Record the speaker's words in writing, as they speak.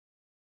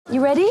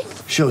You ready?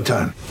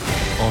 Showtime.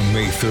 On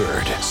May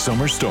 3rd,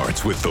 summer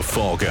starts with The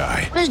Fall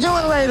Guy. Let's do it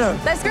later.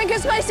 Let's drink a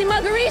spicy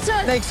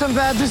margarita. Make some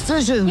bad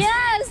decisions.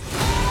 Yes!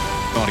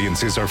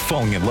 Audiences are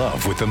falling in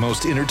love with the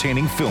most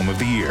entertaining film of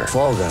the year.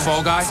 Fall Guy.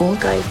 Fall Guy? Fall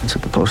Guy. That's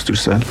what the poster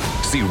said.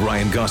 See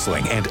Ryan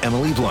Gosling and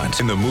Emily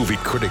Blunt in the movie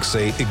critics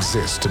say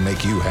exists to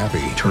make you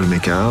happy. Trying to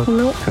make it out?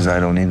 Nope. Because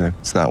I don't either.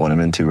 It's not what I'm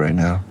into right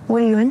now.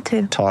 What are you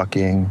into?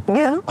 Talking.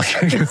 Yeah.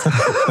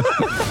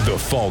 The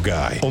Fall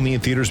Guy. Only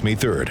in theaters May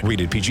 3rd.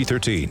 Rated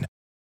PG-13.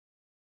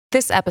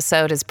 This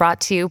episode is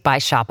brought to you by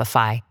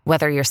Shopify.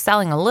 Whether you're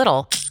selling a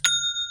little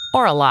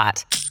or a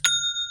lot,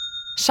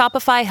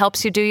 Shopify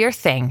helps you do your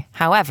thing,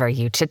 however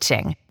you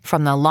cha-ching.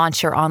 From the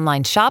launch your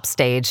online shop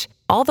stage,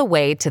 all the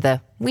way to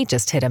the we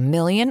just hit 1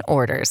 million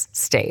orders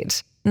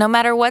stage. No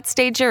matter what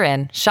stage you're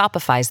in,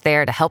 Shopify's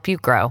there to help you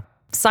grow.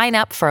 Sign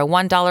up for a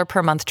 $1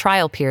 per month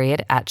trial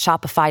period at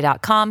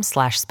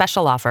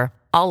shopify.com/special offer,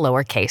 all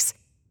lowercase.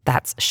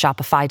 That's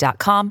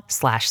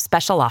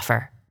shopify.com/special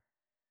offer.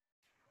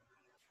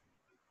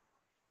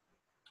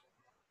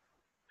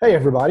 Hey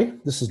everybody,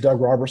 this is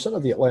Doug Robertson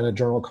of the Atlanta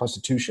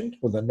Journal-Constitution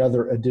with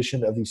another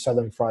edition of the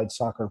Southern Fried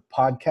Soccer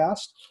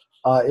podcast.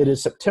 It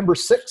is September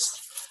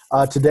 6th.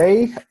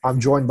 Today, I'm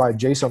joined by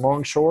Jason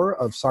Longshore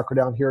of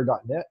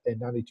soccerdownhere.net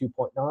and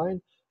 92.9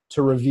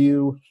 to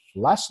review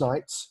last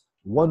night's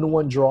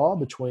 1-1 draw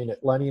between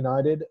Atlanta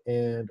United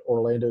and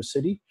Orlando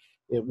City.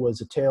 It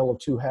was a tale of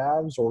two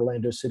halves.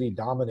 Orlando City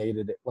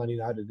dominated Atlanta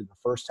United in the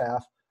first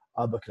half,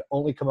 but could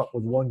only come up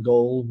with one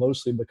goal,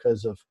 mostly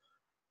because of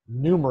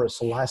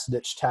numerous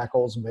last-ditch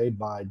tackles made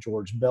by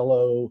George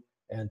Bello,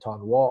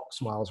 Anton Walkes,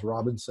 Miles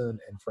Robinson,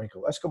 and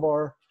Franco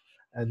Escobar.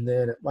 And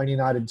then Atlanta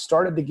United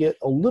started to get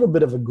a little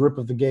bit of a grip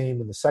of the game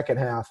in the second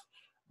half,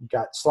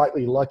 got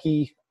slightly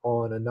lucky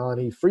on a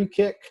Nani free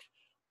kick,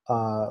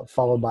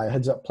 followed by a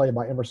heads-up play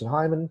by Emerson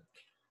Hyman,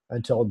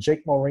 until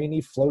Jake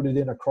Mulroney floated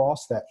in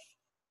across that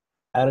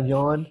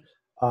Adamyan,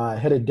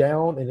 headed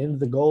down and into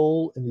the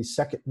goal in the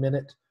second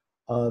minute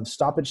of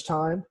stoppage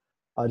time.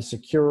 To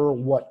secure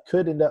what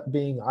could end up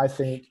being, I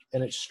think,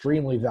 an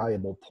extremely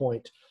valuable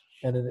point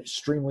and an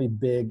extremely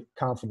big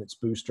confidence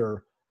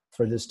booster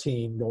for this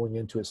team going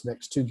into its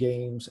next two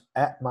games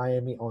at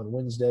Miami on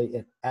Wednesday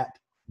and at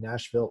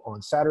Nashville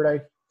on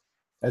Saturday.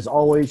 As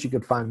always, you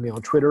can find me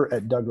on Twitter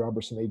at Doug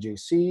Robertson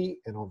AJC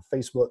and on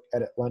Facebook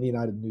at Atlanta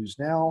United News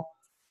Now.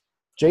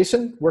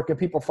 Jason, where can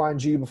people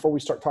find you before we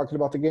start talking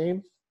about the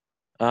game?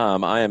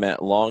 I am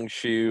at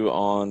Longshoe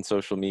on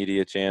social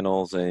media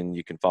channels, and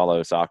you can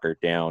follow Soccer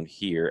Down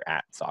Here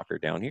at Soccer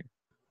Down Here.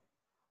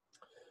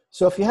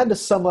 So if you had to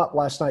sum up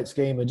last night's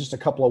game in just a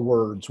couple of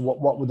words,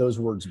 what would those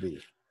words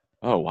be?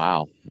 Oh,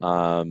 wow.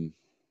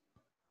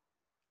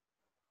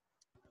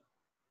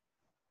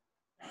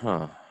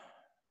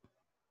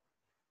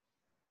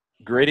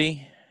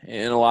 Gritty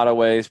in a lot of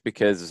ways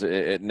because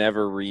it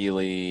never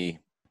really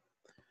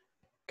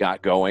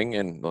got going.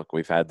 And look,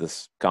 we've had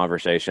this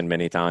conversation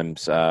many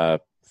times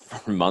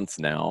for months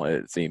now.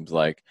 It seems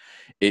like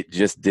it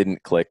just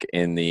didn't click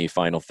in the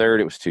final third.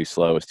 It was too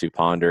slow. It was too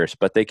ponderous,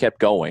 but they kept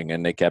going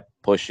and they kept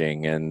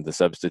pushing, and the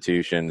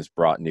substitutions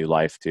brought new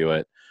life to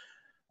it.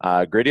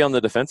 Gritty on the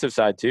defensive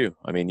side too.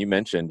 I mean, you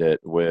mentioned it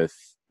with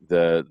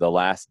the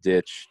last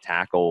ditch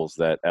tackles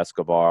that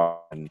Escobar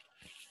and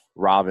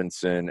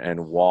Robinson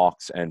and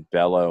Walkes and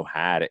Bello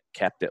had. It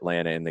kept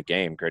Atlanta in the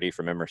game. Gritty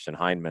from Emerson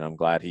Hyndman. I'm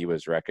glad he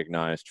was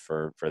recognized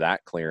for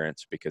that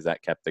clearance because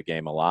that kept the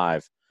game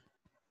alive.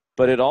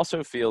 But it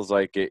also feels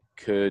like it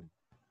could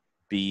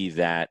be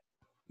that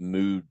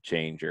mood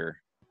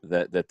changer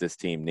that this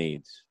team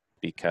needs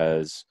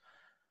because,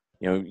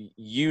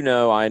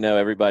 I know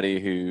everybody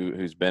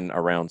who's been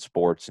around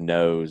sports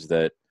knows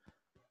that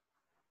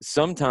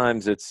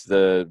sometimes it's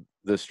the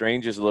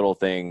strangest little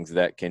things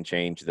that can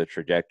change the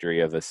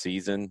trajectory of a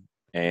season.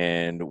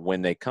 And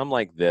when they come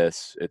like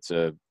this, it's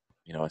a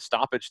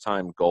stoppage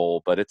time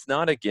goal, but it's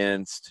not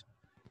against,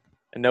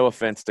 and no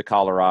offense to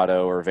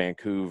Colorado or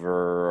Vancouver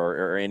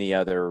or any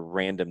other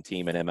random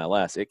team in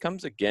MLS. It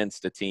comes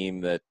against a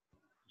team that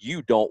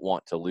you don't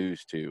want to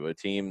lose to, a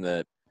team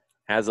that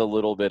has a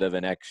little bit of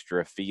an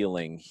extra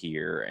feeling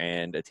here,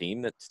 and a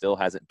team that still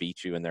hasn't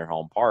beat you in their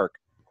home park.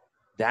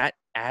 That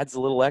adds a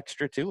little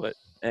extra to it.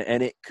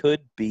 And it could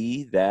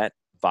be that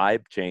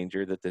vibe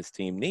changer that this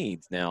team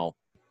needs. Now,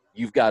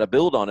 you've got to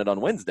build on it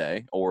on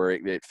Wednesday or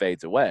it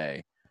fades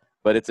away.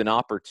 But it's an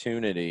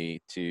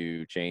opportunity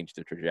to change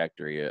the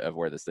trajectory of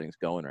where this thing's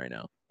going right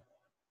now.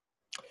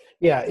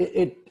 Yeah,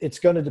 it's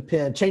going to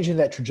depend. Changing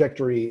that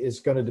trajectory is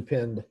going to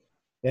depend,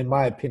 in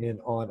my opinion,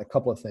 on a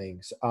couple of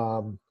things.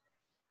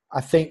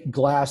 I think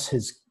Glass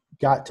has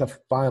got to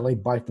finally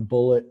bite the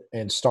bullet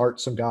and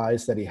start some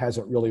guys that he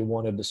hasn't really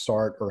wanted to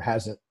start or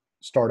hasn't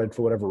started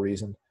for whatever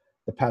reason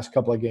the past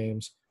couple of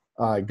games.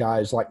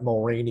 Guys like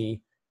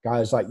Mulroney,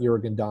 guys like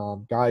Jurgen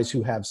Damm, guys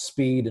who have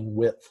speed and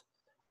width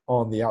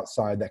on the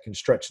outside that can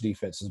stretch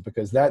defenses,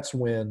 because that's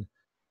when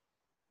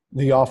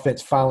the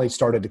offense finally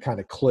started to kind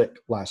of click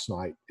last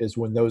night, is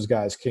when those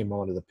guys came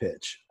onto the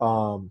pitch.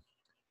 And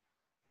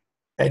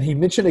And he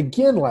mentioned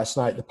again last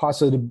night the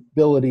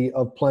possibility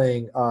of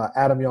playing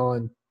Adam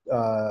Yon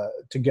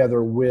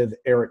together with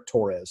Eric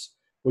Torres,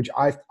 which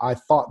I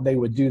thought they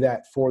would do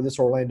that for this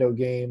Orlando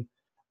game,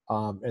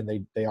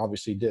 and they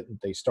obviously didn't.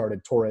 They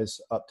started Torres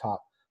up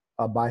top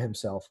by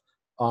himself.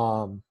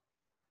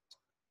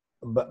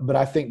 But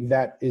I think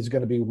that is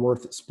going to be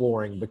worth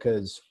exploring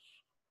because,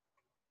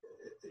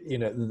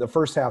 the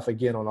first half,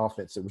 again, on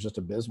offense, it was just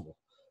abysmal.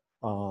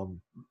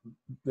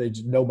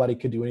 Nobody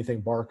could do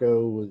anything.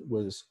 Barco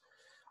was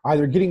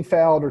either getting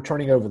fouled or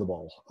turning over the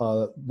ball.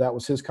 That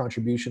was his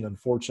contribution,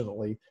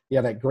 unfortunately. He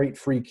had that great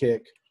free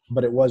kick,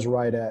 but it was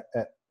right at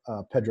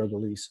Pedro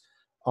Galiz.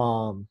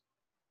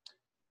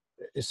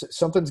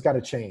 Something's got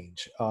to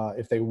change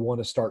if they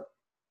want to start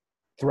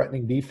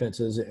threatening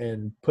defenses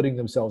and putting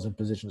themselves in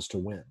positions to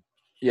win.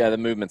 Yeah, the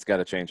movement's got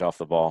to change off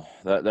the ball.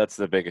 That's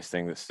the biggest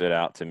thing that stood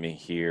out to me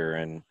here.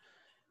 And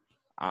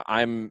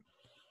I'm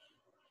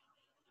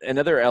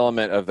another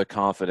element of the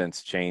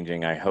confidence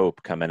changing, I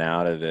hope, coming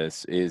out of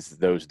this is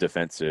those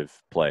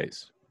defensive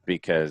plays.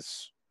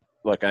 Because,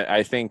 look,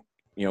 I think,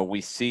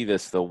 we see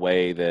this the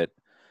way that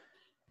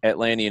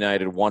Atlanta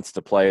United wants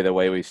to play, the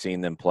way we've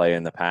seen them play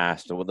in the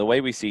past, the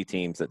way we see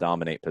teams that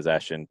dominate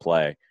possession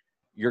play.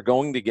 You're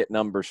going to get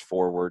numbers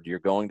forward. You're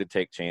going to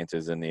take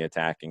chances in the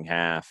attacking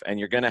half, and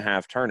you're going to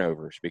have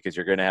turnovers because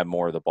you're going to have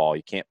more of the ball.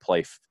 You can't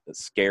play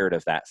scared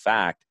of that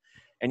fact,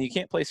 and you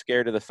can't play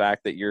scared of the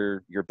fact that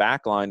your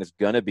back line is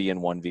going to be in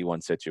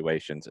 1v1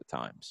 situations at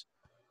times.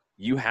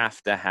 You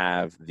have to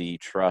have the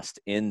trust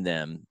in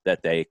them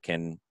that they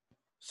can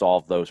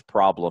solve those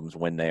problems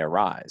when they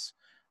arise.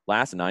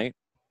 Last night,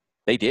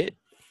 they did.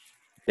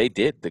 They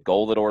did. The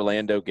goal that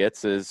Orlando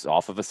gets is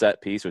off of a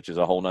set piece, which is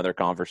a whole nother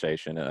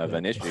conversation of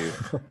an issue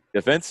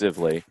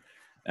defensively.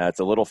 It's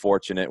a little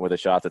fortunate with a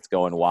shot that's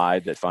going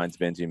wide that finds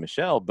Benji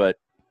Michel. But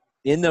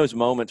in those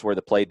moments where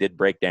the play did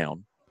break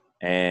down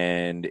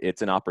and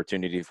it's an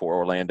opportunity for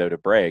Orlando to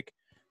break,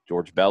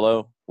 George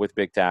Bello with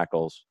big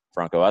tackles,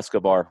 Franco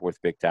Escobar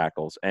with big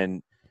tackles.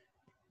 And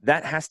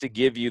that has to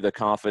give you the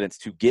confidence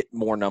to get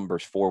more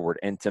numbers forward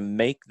and to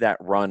make that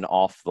run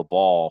off the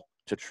ball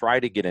to try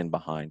to get in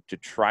behind, to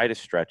try to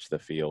stretch the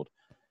field.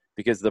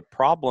 Because the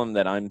problem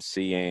that I'm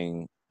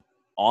seeing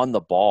on the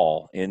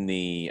ball in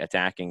the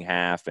attacking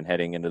half and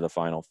heading into the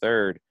final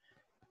third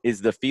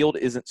is the field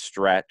isn't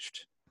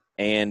stretched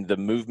and the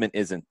movement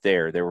isn't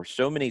there. There were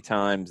so many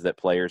times that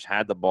players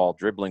had the ball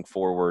dribbling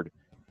forward,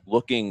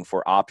 looking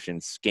for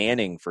options,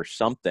 scanning for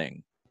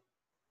something,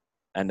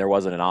 and there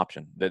wasn't an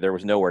option. There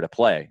was nowhere to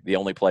play. The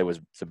only play was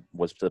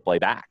to play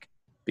back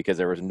because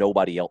there was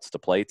nobody else to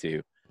play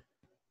to.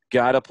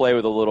 Got to play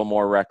with a little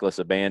more reckless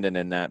abandon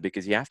in that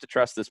because you have to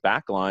trust this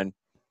back line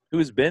who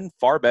has been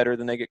far better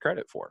than they get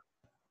credit for.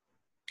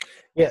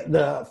 Yeah,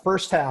 the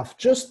first half,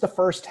 just the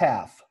first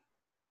half,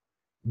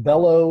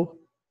 Bello,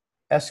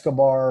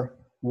 Escobar,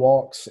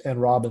 Walks, and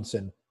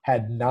Robinson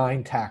had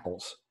 9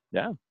 tackles.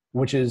 Yeah.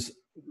 Which is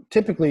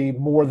typically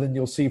more than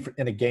you'll see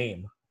in a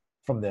game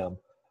from them.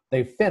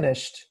 They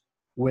finished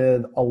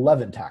with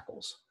 11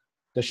 tackles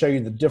to show you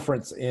the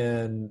difference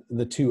in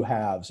the two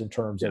halves in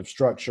terms of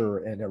structure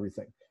and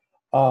everything.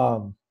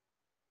 Yeah,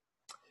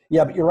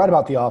 but you're right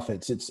about the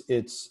offense.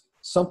 It's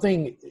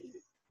something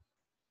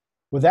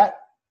with that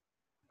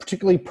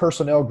particularly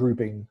personnel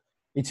grouping.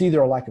 It's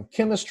either a lack of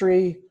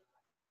chemistry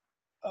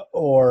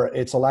or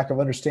it's a lack of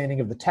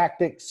understanding of the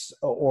tactics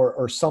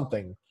or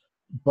something.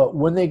 But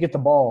when they get the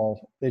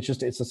ball, it's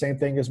the same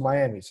thing as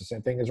Miami. It's the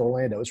same thing as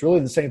Orlando. It's really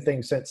the same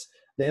thing since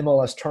the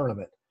MLS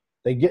tournament.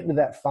 They get into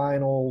that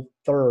final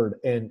third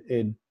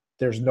and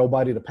there's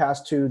nobody to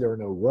pass to. There are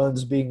no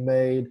runs being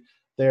made.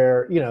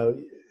 There are,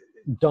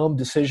 dumb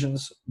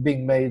decisions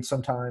being made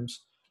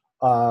sometimes,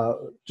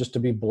 just to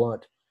be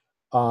blunt.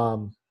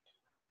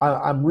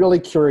 I'm really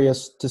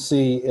curious to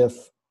see if,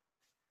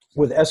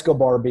 with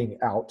Escobar being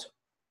out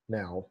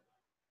now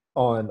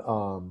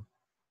on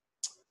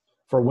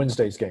for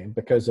Wednesday's game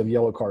because of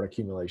yellow card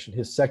accumulation,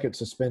 his second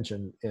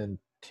suspension in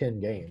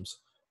 10 games,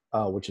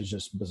 which is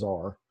just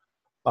bizarre.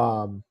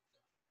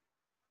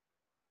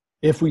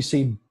 If we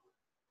see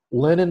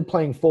Lennon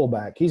playing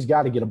fullback, he's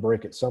got to get a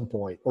break at some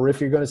point. Or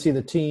if you're going to see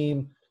the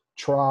team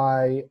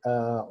try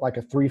like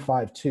a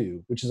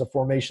 3-5-2, which is a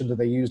formation that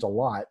they used a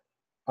lot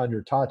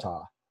under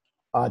Tata,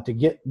 to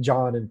get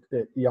Jan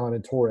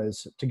and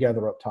Torres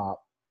together up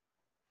top,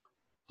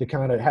 to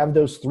kind of have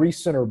those 3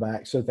 center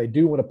backs so if they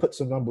do want to put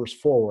some numbers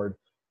forward,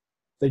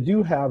 they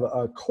do have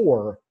a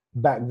core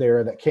back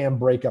there that can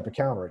break up a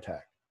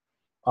counterattack,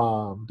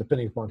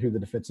 depending upon who the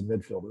defensive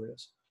midfielder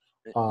is.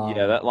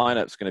 Yeah, that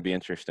lineup's going to be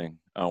interesting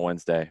on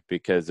Wednesday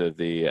because of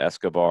the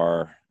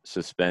Escobar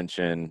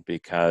suspension,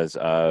 because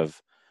of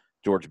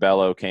George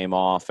Bello came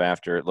off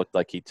after it looked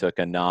like he took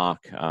a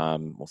knock.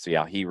 We'll see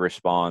how he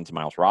responds.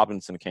 Miles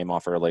Robinson came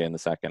off early in the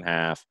second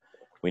half.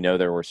 We know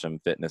there were some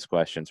fitness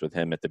questions with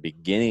him at the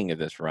beginning of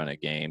this run of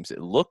games.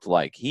 It looked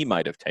like he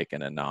might have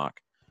taken a knock.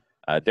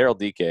 Daryl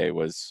Dike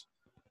was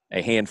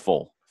a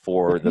handful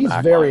for the back line.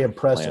 He's very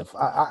impressive.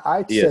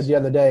 I said the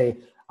other day,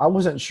 I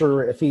wasn't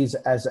sure if he's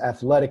as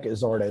athletic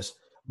as Artis,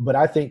 but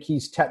I think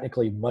he's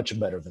technically much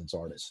better than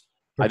Zardes,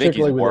 I think he's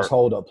particularly with more- his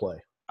hold-up play.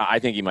 I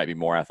think he might be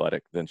more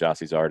athletic than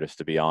Gyasi Zardes,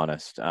 to be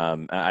honest.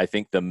 I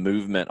think the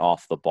movement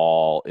off the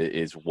ball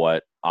is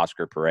what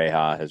Oscar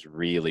Pareja has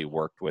really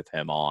worked with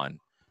him on.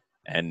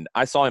 And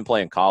I saw him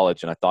play in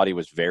college, and I thought he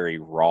was very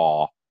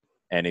raw,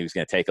 and he was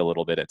going to take a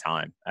little bit of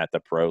time at the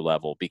pro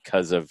level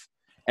because of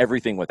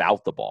everything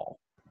without the ball.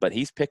 But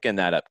he's picking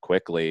that up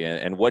quickly,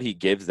 and what he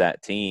gives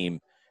that team,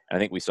 and I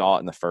think we saw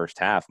it in the first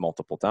half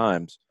multiple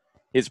times,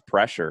 his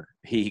pressure.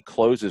 He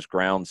closes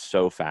ground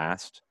so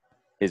fast.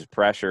 His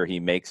pressure, he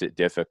makes it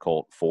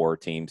difficult for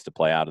teams to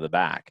play out of the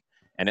back.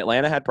 And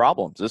Atlanta had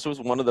problems. This was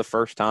one of the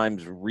first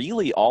times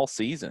really all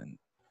season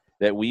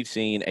that we've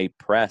seen a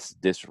press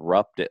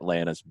disrupt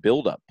Atlanta's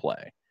build-up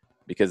play,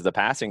 because the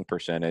passing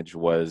percentage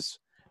was,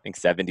 I think,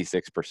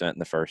 76% in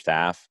the first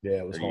half. Yeah,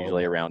 it was They're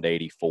usually around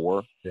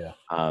 84. Yeah.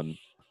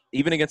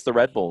 Even against the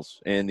Red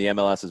Bulls in the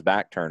MLS's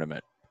back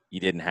tournament, you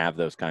didn't have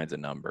those kinds of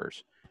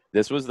numbers.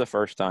 This was the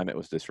first time it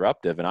was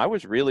disruptive, and I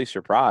was really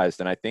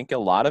surprised, and I think a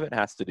lot of it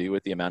has to do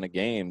with the amount of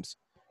games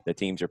that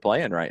teams are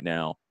playing right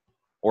now.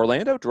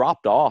 Orlando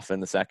dropped off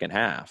in the second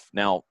half.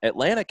 Now,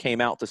 Atlanta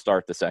came out to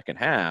start the second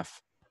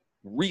half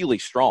really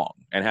strong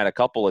and had a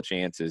couple of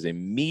chances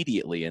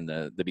immediately in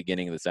the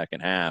beginning of the second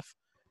half,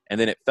 and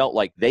then it felt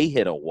like they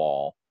hit a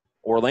wall.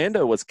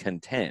 Orlando was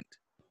content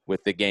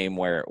with the game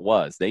where it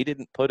was. They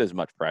didn't put as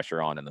much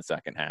pressure on in the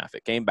second half.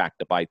 It came back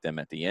to bite them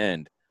at the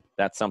end.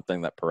 That's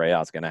something that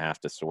Pareja is going to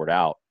have to sort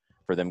out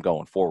for them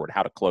going forward,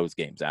 how to close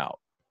games out.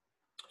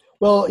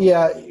 Well,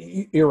 yeah,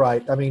 you're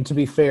right. I mean, to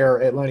be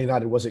fair, Atlanta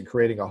United wasn't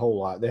creating a whole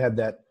lot. They had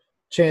that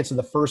chance in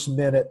the first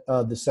minute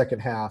of the second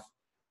half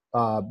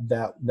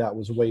that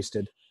was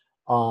wasted.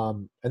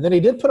 And then he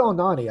did put on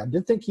Nani. I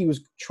did think he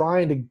was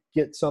trying to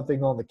get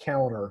something on the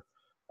counter,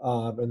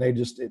 and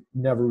it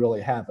never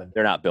really happened.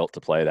 They're not built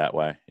to play that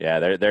way.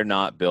 Yeah, they're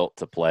not built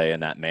to play in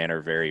that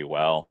manner very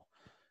well.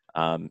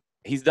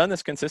 He's done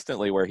this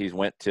consistently where he's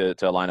went to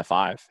a line of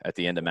five at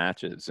the end of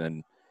matches.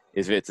 And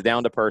if it's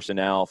down to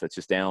personnel, if it's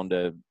just down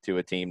to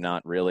a team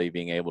not really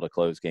being able to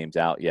close games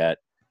out yet,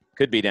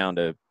 could be down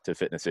to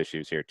fitness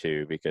issues here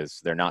too, because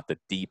they're not the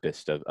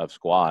deepest of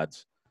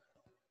squads.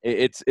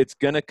 It's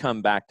going to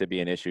come back to be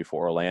an issue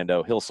for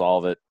Orlando. He'll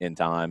solve it in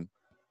time,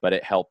 but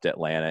it helped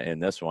Atlanta in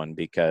this one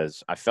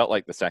because I felt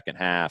like the second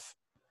half,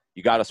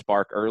 you got a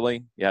spark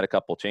early. You had a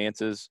couple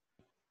chances.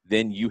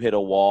 Then you hit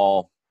a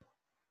wall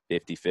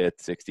 55th,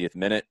 60th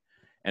minute.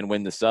 And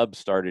when the subs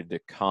started to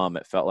come,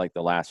 it felt like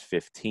the last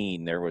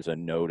 15, there was a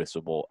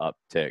noticeable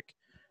uptick.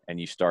 And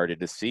you started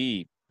to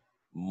see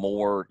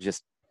more,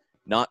 just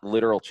not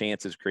literal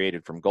chances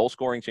created from goal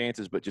scoring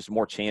chances, but just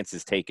more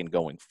chances taken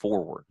going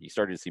forward. You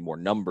started to see more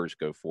numbers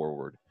go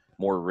forward,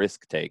 more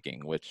risk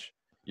taking, which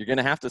you're going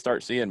to have to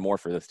start seeing more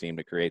for this team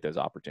to create those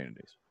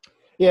opportunities.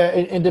 Yeah,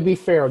 and to be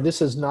fair,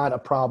 this is not a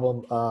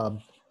problem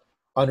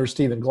under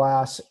Stephen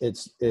Glass. It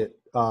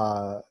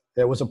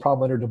was a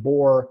problem under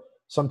DeBoer.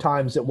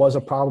 Sometimes it was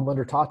a problem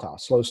under Tata,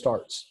 slow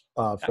starts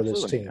for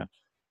Absolutely, this team.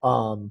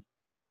 yeah.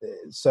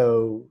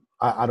 So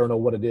I don't know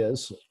what it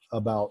is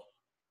about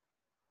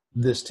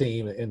this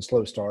team and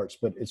slow starts,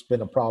 but it's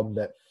been a problem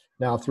that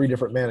now 3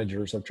 different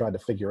managers have tried to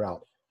figure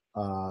out,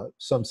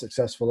 some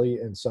successfully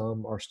and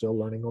some are still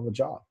learning on the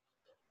job.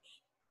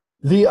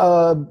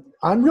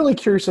 I'm really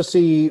curious to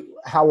see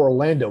how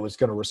Orlando is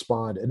going to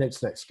respond in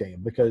its next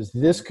game, because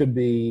this could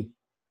be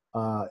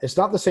it's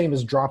not the same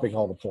as dropping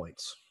all the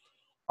points,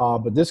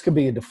 but this could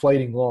be a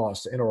deflating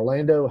loss. And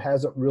Orlando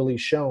hasn't really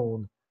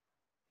shown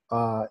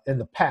in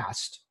the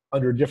past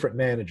under different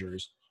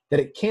managers that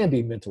it can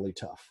be mentally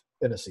tough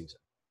in a season.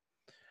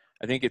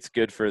 I think it's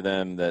good for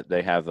them that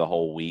they have the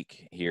whole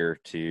week here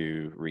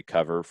to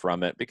recover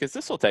from it, because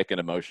this will take an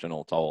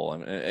emotional toll. I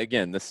mean,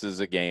 again, this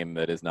is a game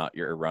that is not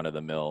your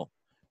run-of-the-mill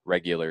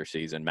regular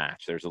season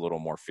match. There's a little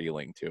more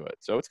feeling to it.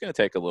 So it's going to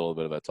take a little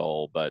bit of a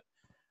toll. But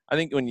I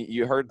think when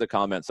you heard the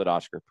comments that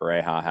Oscar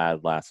Pareja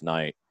had last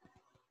night,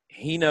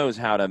 he knows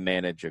how to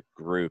manage a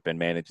group and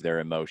manage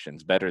their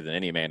emotions better than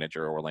any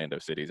manager Orlando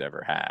City's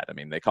ever had. I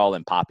mean, they call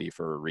him Poppy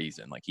for a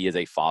reason. Like, he is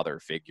a father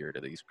figure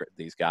to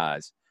these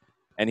guys.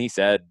 And he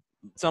said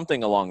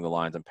something along the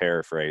lines, I'm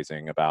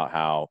paraphrasing, about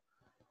how,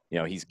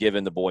 he's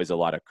given the boys a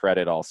lot of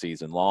credit all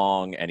season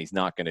long, and he's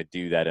not going to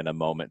do that in a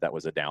moment that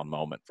was a down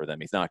moment for them.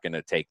 He's not going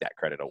to take that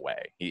credit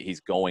away. He's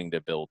going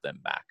to build them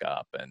back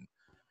up, and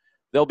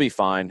they'll be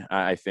fine.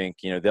 I think,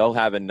 they'll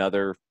have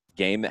another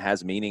game that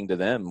has meaning to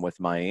them with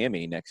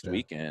Miami next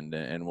weekend,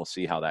 and we'll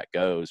see how that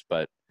goes.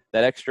 But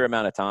that extra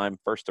amount of time,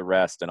 first to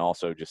rest and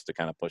also just to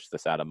kind of push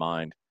this out of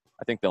mind,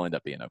 I think they'll end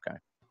up being okay.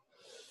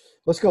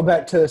 Let's go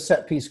back to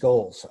set-piece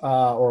goals.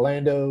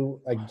 Orlando,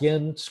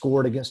 again,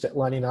 scored against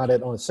Atlanta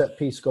United on a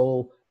set-piece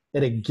goal.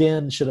 It,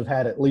 again, should have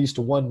had at least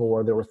one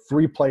more. There were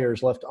 3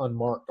 players left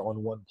unmarked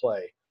on one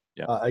play.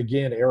 Yeah.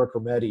 Again, Eric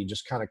Rometty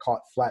just kind of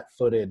caught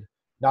flat-footed,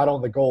 not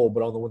on the goal,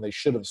 but on the one they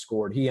should have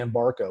scored. He and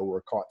Barco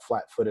were caught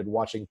flat-footed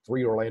watching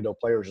 3 Orlando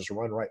players just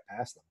run right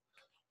past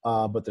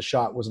them. But the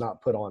shot was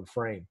not put on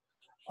frame.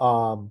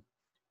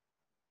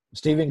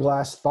 Stephen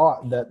Glass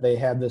thought that they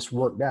had this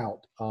worked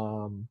out.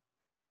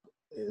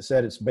 It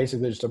said it's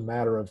basically just a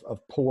matter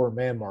of poor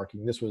man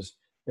marking. This was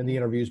in the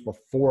interviews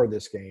before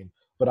this game.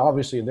 But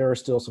obviously there are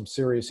still some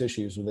serious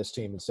issues with this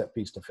team in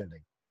set-piece defending.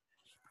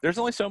 There's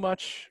only so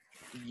much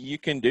you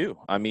can do.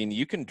 I mean,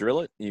 you can drill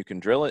it, and you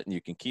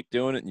can keep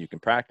doing it, and you can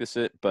practice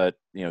it. But,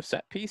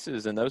 set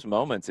pieces in those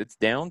moments, it's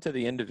down to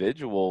the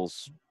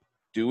individuals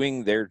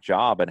doing their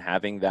job and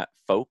having that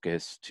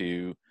focus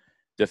to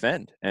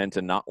defend and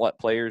to not let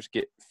players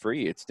get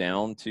free. It's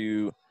down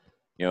to,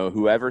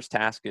 whoever's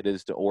task it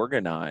is to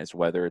organize,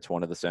 whether it's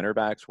one of the center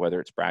backs, whether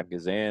it's Brad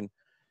Gazan,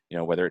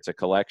 whether it's a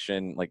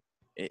collection. Like,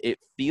 it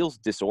feels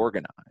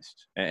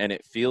disorganized, and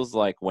it feels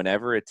like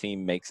whenever a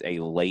team makes a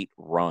late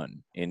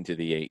run into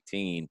the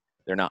 18,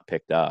 they're not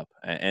picked up.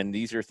 And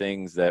these are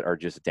things that are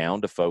just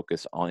down to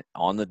focus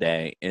on the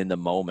day, in the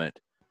moment.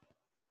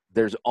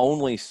 There's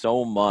only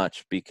so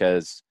much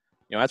because,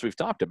 as we've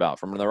talked about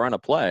from the run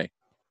of play,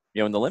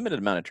 in the limited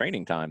amount of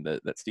training time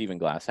that Stephen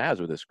Glass has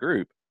with this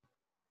group,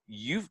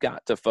 you've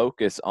got to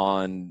focus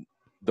on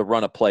the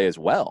run of play as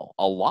well,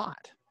 a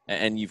lot.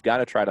 And you've got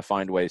to try to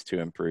find ways to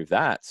improve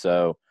that.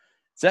 So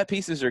set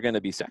pieces are going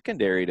to be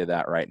secondary to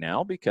that right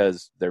now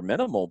because they're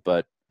minimal,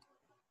 but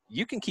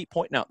you can keep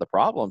pointing out the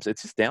problems.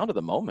 It's just down to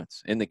the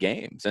moments in the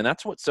games. And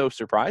that's what's so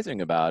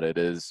surprising about it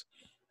is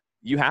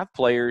you have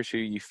players who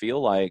you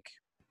feel like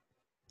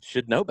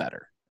should know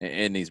better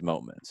in these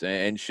moments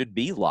and should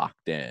be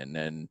locked in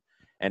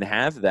and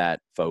have that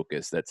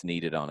focus that's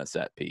needed on a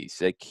set piece.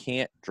 They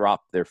can't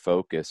drop their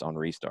focus on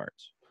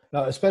restarts.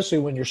 No, especially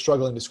when you're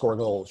struggling to score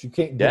goals. You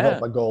can't give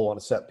up a goal on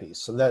a set piece.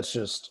 So that's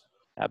just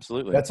 –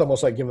 absolutely. That's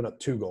almost like giving up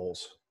 2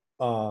 goals,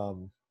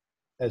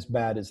 as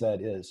bad as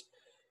that is.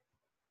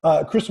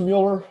 Chris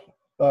Mueller,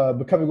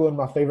 becoming one of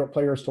my favorite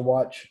players to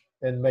watch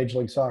in Major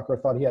League Soccer.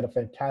 I thought he had a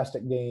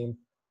fantastic game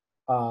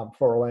for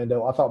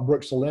Orlando. I thought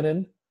Brooks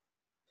Lennon,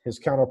 his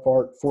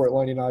counterpart for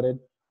Atlanta United,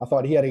 I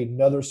thought he had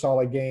another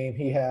solid game.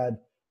 He had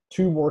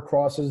 2 more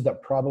crosses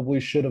that probably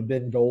should have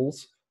been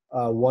goals,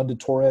 one to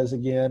Torres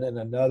again and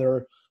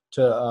another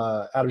to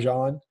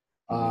Adjan.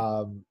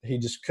 He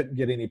just couldn't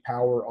get any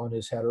power on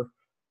his header.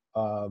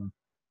 But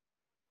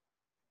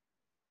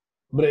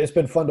it's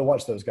been fun to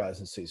watch those guys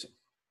this season.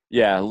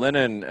 Yeah,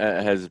 Lennon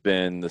has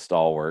been the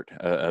stalwart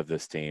of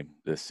this team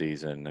this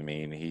season. I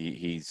mean,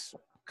 he's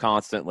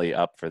constantly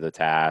up for the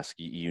task.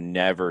 You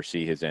never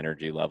see his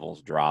energy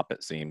levels drop,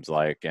 it seems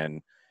like.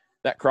 And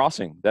that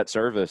crossing, that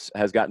service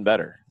has gotten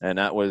better. And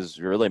that was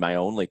really my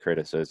only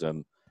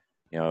criticism,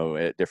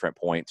 at different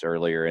points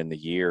earlier in the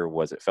year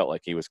was it felt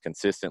like he was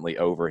consistently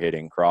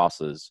overhitting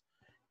crosses.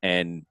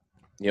 And,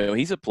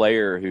 he's a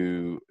player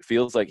who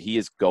feels like he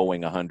is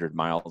going 100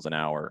 miles an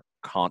hour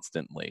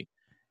constantly.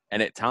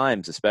 And at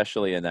times,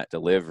 especially in that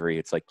delivery,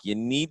 it's like you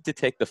need to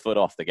take the foot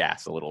off the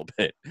gas a little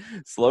bit,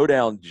 slow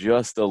down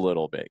just a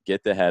little bit,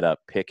 get the head up,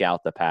 pick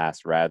out the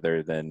pass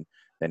rather than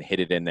hit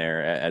it in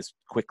there as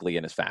quickly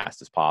and as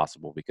fast as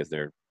possible because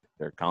they're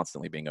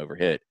constantly being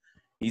overhit.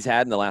 He's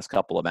had in the last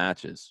couple of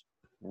matches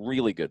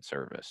really good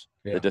service.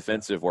 Yeah. The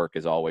defensive work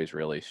is always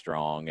really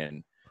strong.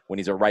 And when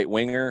he's a right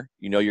winger,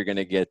 you're going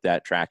to get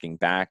that tracking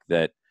back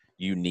that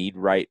you need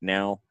right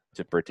now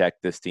to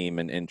protect this team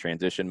in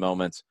transition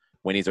moments.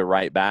 When he's a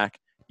right back,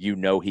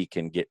 he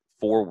can get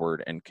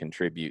forward and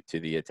contribute to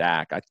the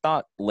attack. I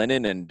thought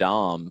Lennon and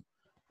Dom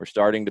were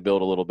starting to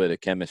build a little bit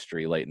of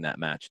chemistry late in that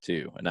match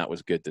too, and that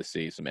was good to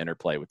see some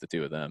interplay with the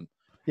two of them.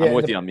 Yeah, I'm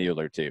with you on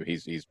Mueller too.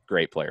 He's a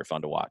great player,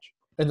 fun to watch.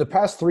 In the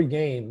past 3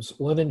 games,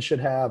 Lennon should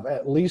have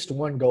at least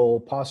 1 goal,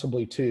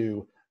 possibly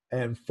 2,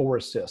 and 4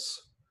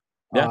 assists.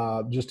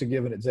 Yeah. Just to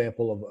give an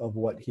example of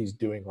what he's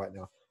doing right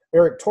now.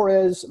 Eric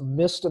Torres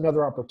missed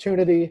another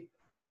opportunity,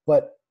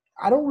 but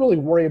I don't really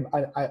worry.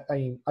 I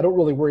don't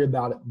really worry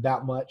about it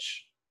that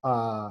much.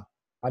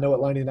 I know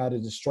Atlanta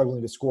United is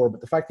struggling to score,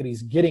 but the fact that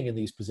he's getting in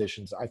these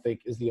positions, I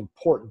think, is the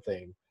important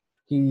thing.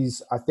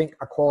 He's, I think,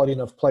 a quality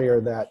enough player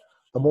that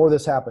the more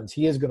this happens,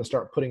 he is going to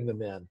start putting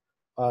them in.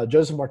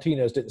 Joseph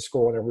Martinez didn't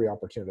score on every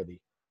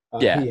opportunity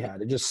he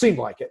had. It just seemed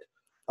like it,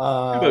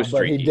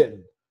 but he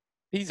didn't.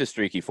 He's a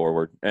streaky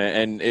forward,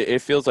 and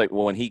it feels like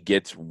when he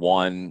gets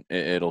one,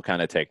 it'll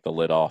kind of take the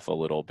lid off a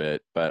little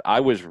bit. But I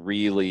was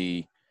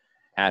really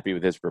happy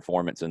with his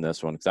performance in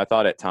this one because I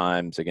thought at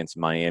times against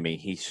Miami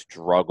he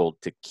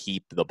struggled to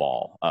keep the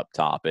ball up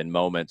top in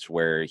moments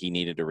where he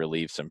needed to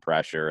relieve some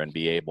pressure and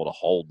be able to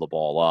hold the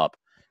ball up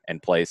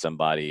and play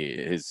somebody.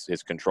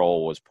 His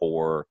control was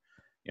poor.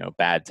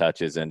 Bad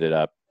touches ended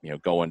up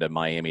going to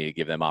Miami to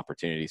give them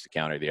opportunities to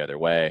counter the other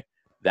way.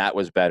 That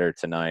was better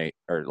tonight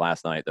or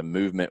last night. The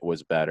movement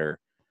was better.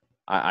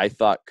 I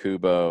thought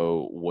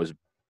Kubo was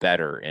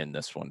better in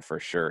this one for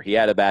sure. He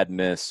had a bad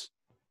miss.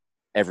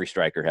 Every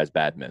striker has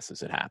bad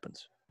misses. It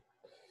happens.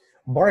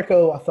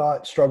 Barco, I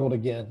thought, struggled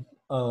again.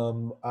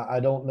 I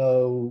don't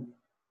know.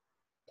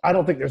 I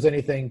don't think there's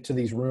anything to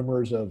these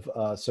rumors of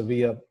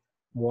Sevilla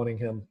wanting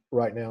him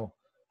right now.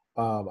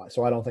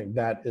 So I don't think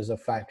that is a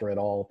factor at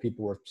all.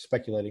 People were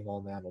speculating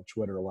on that on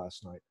Twitter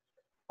last night.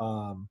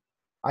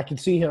 I can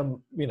see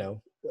him,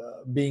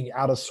 being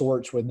out of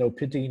sorts with no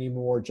Pitti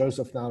anymore,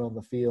 Joseph not on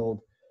the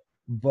field.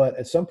 But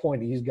at some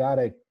point, he's got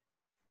to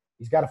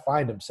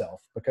find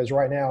himself, because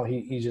right now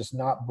he's just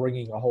not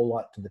bringing a whole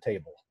lot to the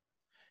table.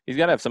 He's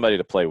got to have somebody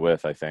to play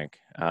with, I think.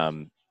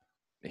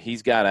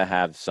 He's got to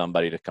have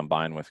somebody to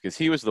combine with, because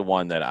he was the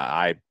one that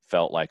I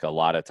felt like a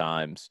lot of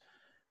times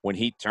when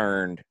he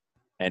turned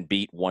and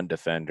beat one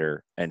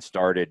defender and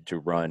started to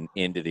run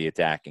into the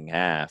attacking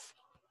half,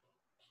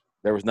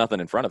 there was nothing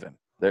in front of him.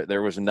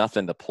 There was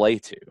nothing to play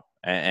to.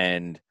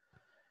 And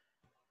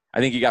I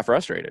think he got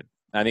frustrated.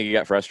 I think he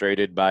got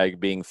frustrated by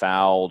being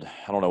fouled.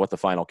 I don't know what the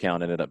final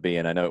count ended up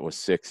being. I know it was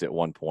 6 at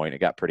one point. It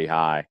got pretty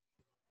high.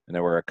 And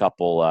there were a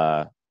couple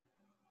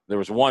there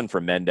was one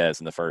from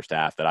Mendez in the first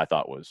half that I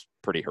thought was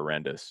pretty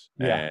horrendous,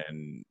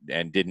 and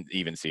didn't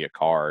even see a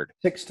card.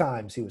 6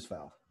 times he was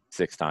fouled.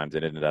 6 times.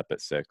 It ended up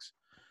at 6.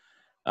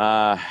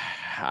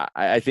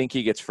 I think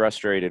he gets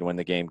frustrated when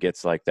the game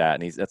gets like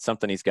that, and that's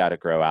something he's got to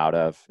grow out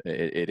of.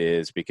 It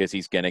is, because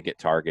he's going to get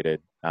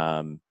targeted.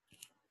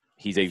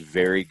 He's a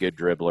very good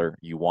dribbler.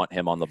 You want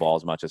him on the ball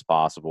as much as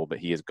possible, but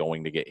he is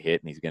going to get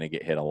hit, and he's going to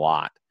get hit a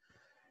lot.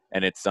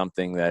 And it's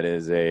something that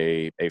is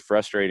a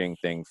frustrating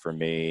thing for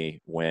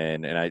me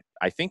when, and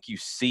I think you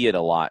see it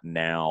a lot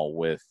now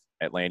with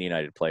Atlanta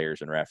United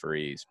players and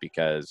referees,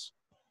 because,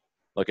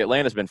 look,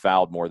 Atlanta's been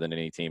fouled more than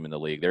any team in the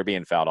league. They're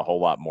being fouled a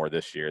whole lot more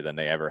this year than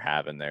they ever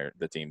have in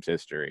the team's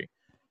history.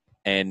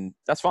 And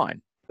that's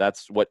fine.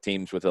 That's what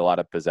teams with a lot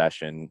of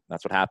possession,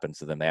 that's what happens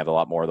to them. They have a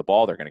lot more of the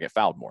ball. They're going to get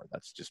fouled more.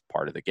 That's just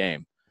part of the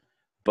game.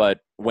 But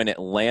when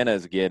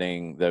Atlanta's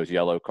getting those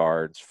yellow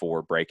cards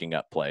for breaking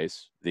up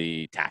plays,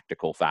 the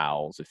tactical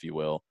fouls, if you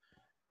will,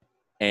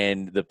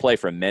 and the play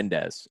from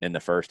Mendez in the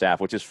first half,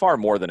 which is far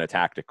more than a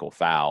tactical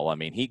foul. I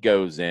mean, he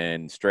goes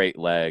in, straight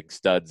leg,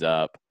 studs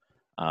up,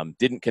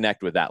 didn't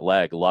connect with that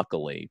leg,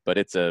 luckily, but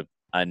it's a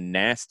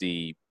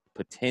nasty,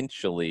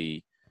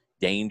 potentially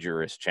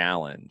dangerous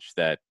challenge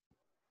that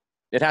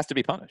it has to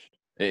be punished.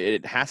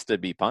 It has to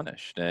be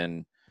punished.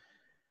 And,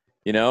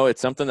 you know,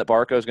 it's something that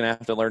Barco is going to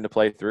have to learn to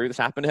play through. This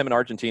happened to him in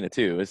Argentina,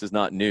 too. This is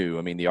not new.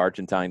 I mean, the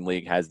Argentine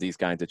league has these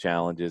kinds of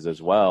challenges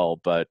as well.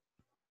 But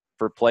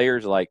for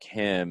players like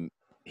him,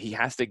 he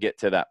has to get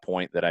to that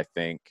point that I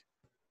think,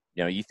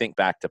 you know, you think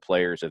back to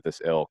players of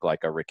this ilk,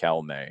 like a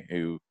Riquelme,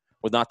 who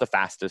was not the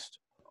fastest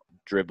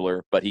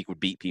dribbler, but he could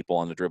beat people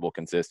on the dribble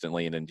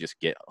consistently and then just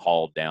get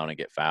hauled down and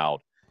get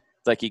fouled.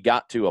 It's like he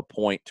got to a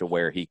point to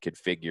where he could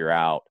figure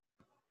out,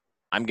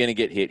 I'm going to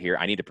get hit here.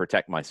 I need to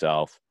protect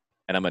myself,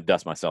 and I'm going to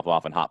dust myself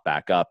off and hop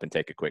back up and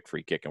take a quick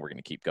free kick, and we're going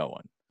to keep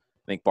going.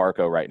 I think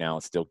Barco right now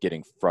is still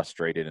getting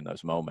frustrated in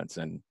those moments,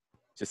 and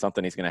it's just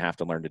something he's going to have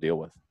to learn to deal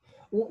with.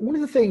 One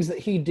of the things that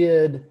he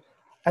did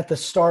at the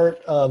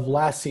start of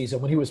last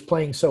season when he was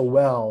playing so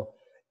well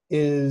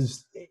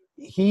is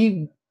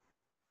he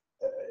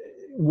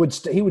would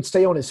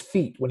stay on his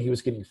feet when he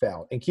was getting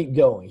fouled and keep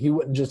going. He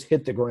wouldn't just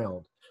hit the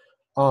ground.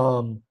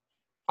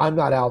 I'm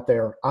not out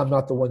there. I'm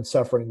not the one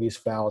suffering these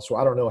fouls, so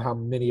I don't know how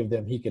many of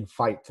them he can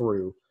fight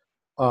through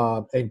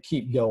and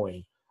keep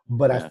going.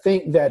 But I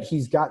think that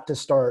he's got to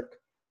start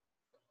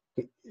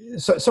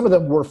so, some of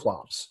them were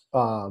flops.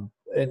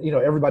 And, you know,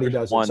 everybody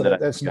does it. So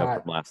that's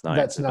not,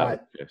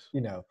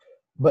 you know,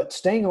 but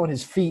staying on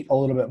his feet a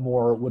little bit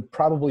more would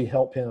probably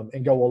help him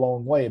and go a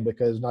long way,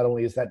 because not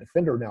only is that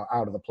defender now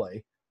out of the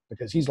play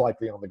because he's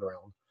likely on the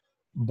ground,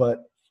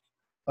 but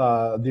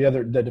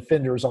the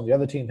defenders on the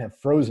other team have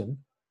frozen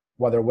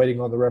while they're waiting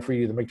on the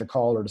referee to make the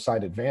call or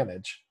decide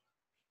advantage,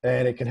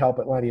 and it can help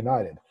Atlanta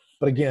United.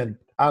 But again,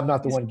 I'm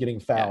not the one getting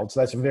fouled, so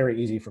that's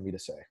very easy for me to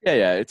say.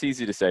 Yeah, it's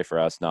easy to say for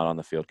us not on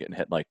the field getting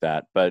hit like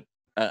that. But,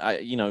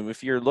 you know,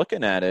 if you're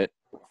looking at it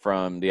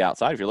from the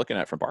outside, if you're looking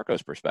at it from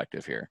Barco's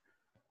perspective here,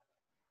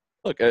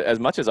 look, as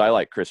much as I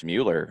like Chris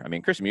Mueller, I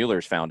mean, Chris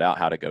Mueller's found out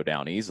how to go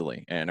down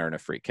easily and earn a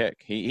free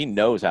kick. He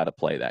knows how to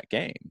play that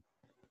game,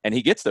 and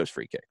he gets those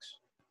free kicks.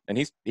 And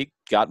he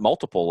got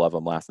multiple of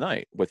them last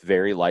night with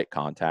very light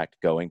contact,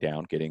 going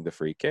down, getting the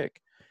free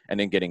kick, and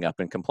then getting up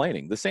and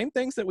complaining. The same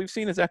things that we've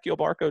seen Ezequiel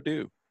Barco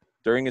do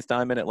during his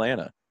time in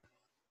Atlanta.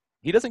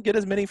 He doesn't get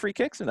as many free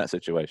kicks in that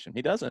situation.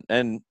 He doesn't.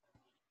 And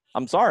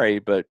I'm sorry,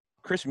 but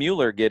Chris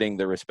Mueller getting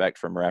the respect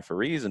from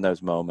referees in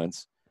those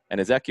moments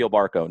and Ezequiel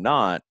Barco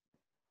not,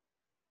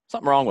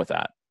 something wrong with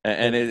that.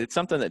 And it's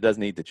something that does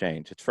need to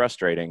change. It's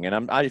frustrating.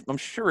 And I'm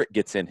sure it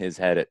gets in his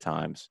head at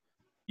times.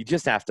 You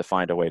just have to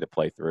find a way to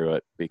play through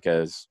it,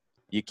 because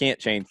you can't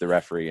change the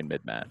referee in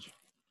mid-match.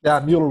 Yeah,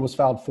 Mueller was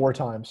fouled 4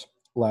 times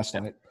last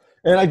night.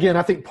 And again,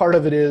 I think part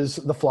of it is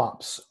the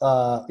flops.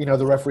 You know,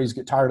 the referees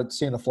get tired of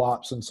seeing the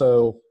flops, and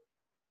so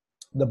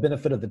the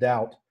benefit of the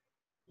doubt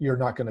you're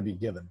not going to be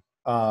given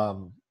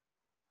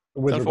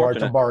with regard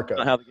to Barco. That's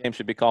not how the game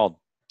should be called.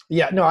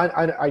 Yeah, no,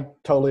 I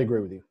totally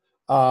agree with you.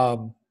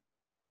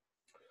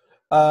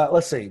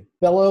 Let's see.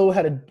 Bello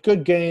had a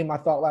good game, I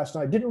thought, last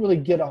night. Didn't really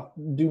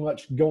do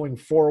much going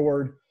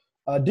forward.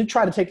 Did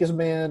try to take his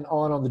man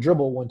on the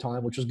dribble one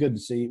time, which was good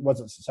to see.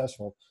 Wasn't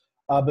successful.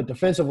 But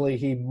defensively,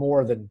 he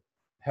more than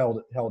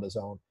held his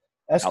own.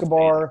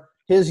 Escobar,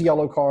 his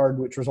yellow card,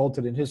 which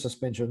resulted in his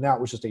suspension,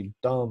 that was just a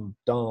dumb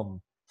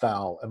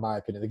foul, in my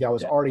opinion. The guy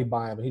was already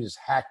by him, and he just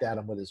hacked at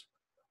him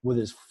with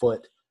his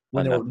foot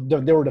when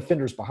there were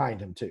defenders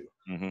behind him too.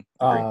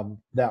 Mm-hmm.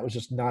 That was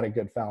just not a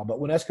good foul. But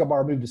when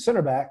Escobar moved to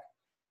center back,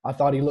 I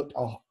thought he looked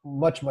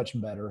much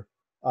better.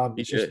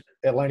 He should.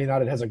 Atlanta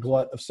United has a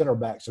glut of center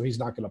backs, so he's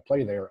not going to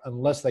play there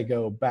unless they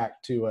go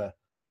back to a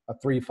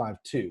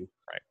 3-5-2.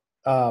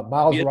 Right.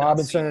 Miles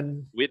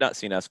Robinson. We had not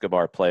seen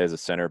Escobar play as a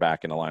center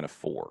back in a line of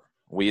 4.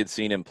 We had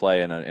seen him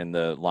play in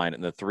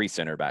the 3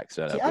 center back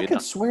setup. See, I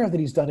could swear that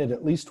he's done it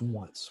at least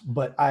once,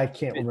 but I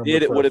can't remember.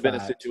 It would have been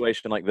a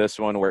situation like this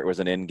one where it was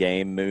an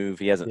in-game move.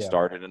 He hasn't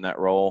started in that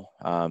role.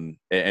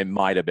 It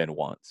might have been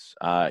once.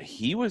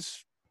 He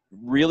was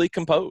really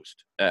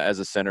composed as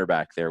a center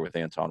back there with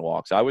Anton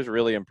Walkes. I was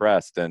really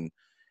impressed. And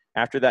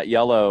after that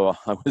yellow,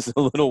 I was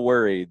a little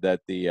worried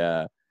that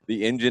the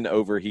engine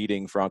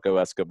overheating Franco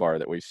Escobar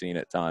that we've seen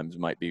at times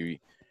might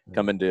be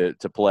coming to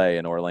play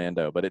in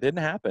Orlando, but it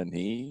didn't happen.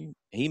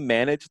 He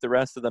managed the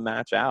rest of the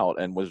match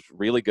out and was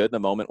really good in the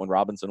moment when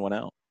Robinson went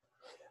out.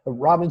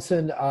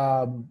 Robinson,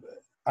 I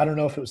don't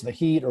know if it was the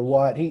heat or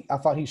what. I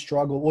thought he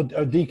struggled. Well,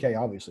 DK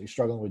obviously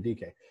struggling with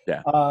DK.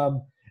 Yeah.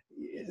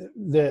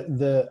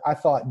 I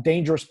thought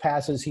dangerous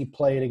passes he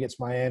played against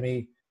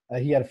Miami.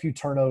 He had a few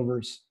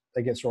turnovers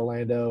against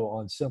Orlando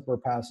on simpler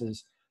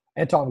passes.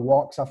 Anton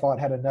Walkes, I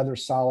thought, had another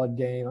solid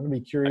game. I'm going to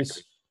be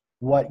curious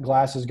what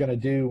Glass is going to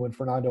do when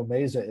Fernando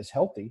Meza is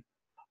healthy.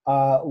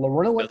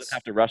 Larentowicz doesn't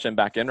have to rush him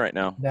back in right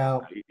now.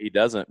 No, he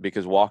doesn't,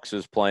 because Walkes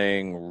is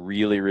playing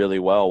really, really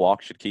well.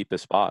 Walkes should keep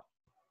his spot.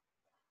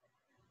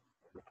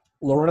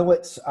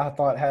 Larentowicz, I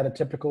thought, had a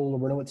typical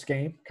Larentowicz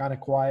game, kind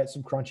of quiet,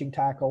 some crunching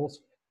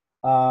tackles.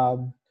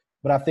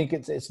 But I think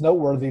it's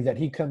noteworthy that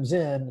he comes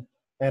in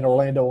and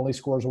Orlando only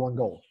scores 1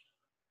 goal.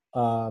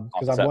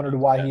 Because I've wondered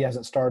why he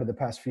hasn't started the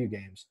past few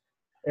games.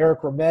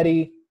 Eric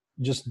Remedi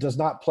just does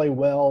not play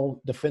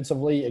well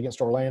defensively against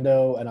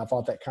Orlando, and I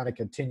thought that kind of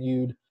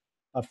continued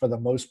for the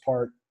most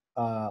part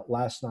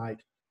last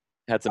night.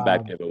 Had some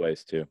bad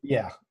giveaways too.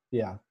 Yeah.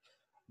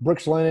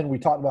 Brooks Lennon, we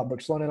talked about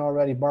Brooks Lennon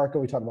already.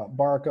 We talked about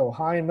Barco.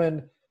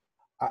 Hyndman,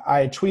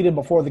 I tweeted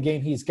before the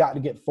game he's got to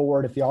get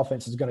forward if the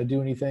offense is going to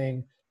do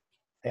anything.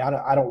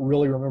 I don't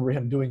really remember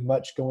him doing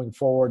much going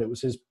forward. It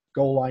was his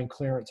goal line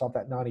clearance off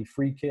that Nani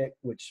free kick,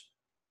 which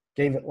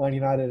gave Atlanta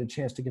United a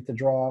chance to get the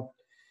draw.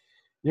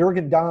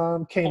 Jurgen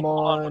Damm came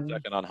on. 1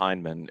 second on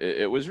Hyndman.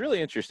 It was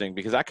really interesting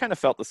because I kind of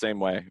felt the same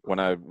way when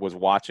I was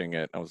watching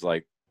it. I was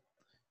like,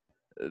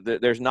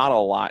 there's not a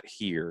lot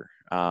here.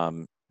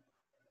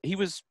 He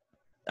was,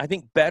 I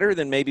think, better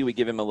than maybe we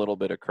give him a little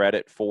bit of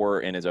credit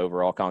for in his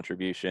overall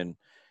contribution.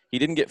 He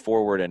didn't get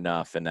forward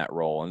enough in that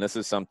role. And this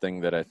is something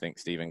that I think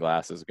Stephen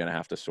Glass is going to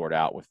have to sort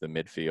out with the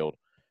midfield,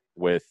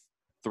 with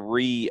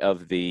 3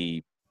 of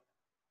the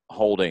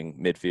holding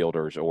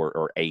midfielders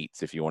or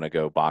 8s, if you want to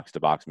go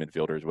box-to-box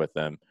midfielders with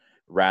them,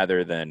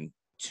 rather than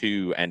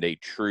 2 and a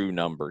true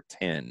number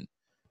 10.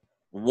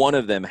 One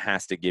of them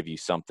has to give you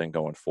something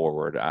going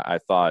forward. I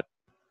thought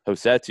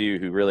Rossetto,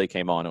 who really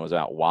came on and was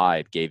out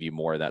wide, gave you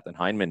more of that than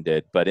Hyndman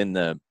did. But in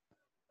the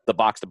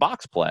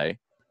box-to-box play,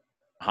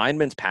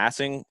 Hyndman's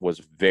passing was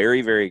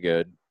very, very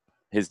good.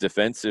 His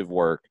defensive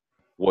work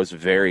was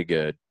very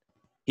good.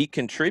 He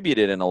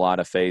contributed in a lot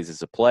of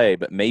phases of play,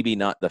 but maybe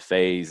not the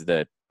phase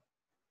that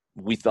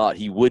we thought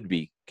he would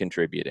be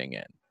contributing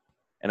in.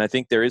 And I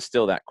think there is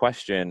still that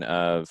question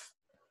of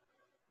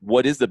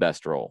what is the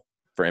best role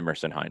for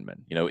Emerson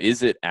Hyndman? You know,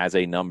 is it as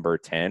a number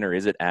 10 or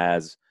is it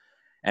as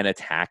an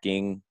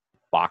attacking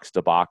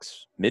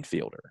box-to-box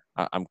midfielder?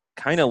 I'm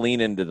kind of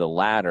leaning to the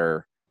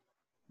latter,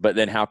 but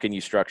then how can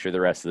you structure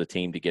the rest of the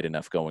team to get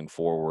enough going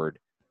forward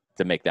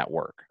to make that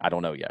work? I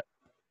don't know yet.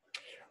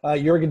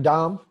 Jurgen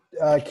Damm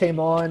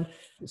came on,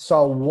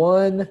 saw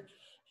one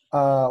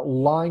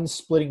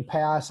line-splitting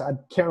pass. I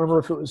can't remember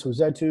if it was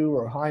Rossetto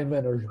or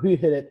Hyndman or who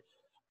hit it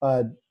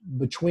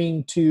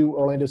between 2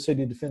 Orlando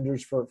City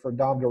defenders for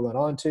Damm to run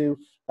onto.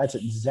 That's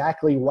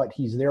exactly what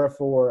he's there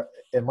for.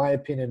 In my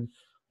opinion,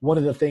 one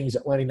of the things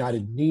Atlanta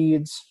United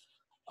needs.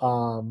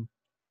 And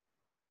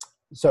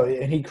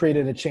he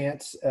created a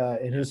chance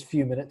in his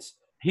few minutes.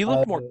 He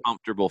looked more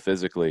comfortable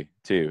physically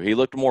too. He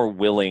looked more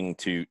willing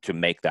to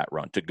make that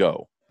run, to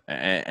go.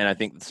 And I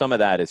think some of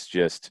that is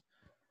just,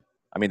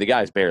 I mean, the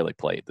guy's barely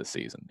played this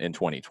season in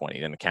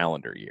 2020 in a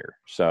calendar year.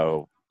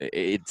 So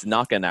it's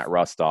knocking that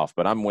rust off.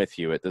 But I'm with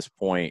you at this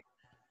point.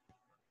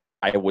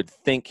 I would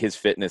think his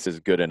fitness is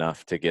good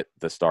enough to get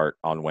the start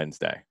on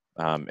Wednesday.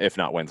 If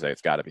not Wednesday,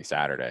 it's got to be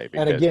Saturday.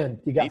 And again,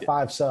 you got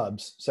 5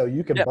 subs, so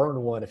you can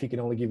burn one if he can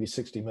only give you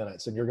 60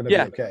 minutes, and you're going to be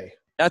okay.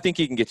 I think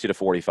he can get you to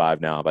 45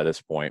 now by this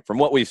point, from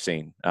what we've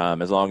seen.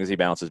 As long as he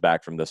bounces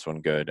back from this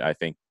one good, I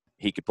think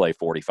he could play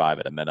 45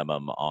 at a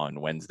minimum on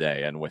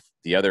Wednesday. And with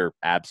the other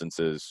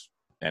absences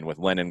and with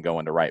Lennon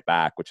going to right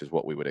back, which is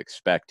what we would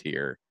expect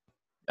here,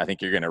 I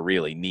think you're going to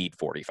really need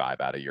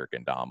 45 out of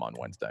Jurgen Damm on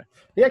Wednesday.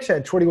 He actually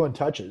had 21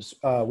 touches,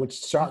 which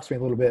shocks me a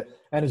little bit.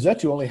 And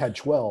Rossetto only had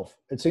 12.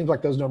 It seems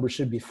like those numbers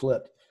should be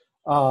flipped.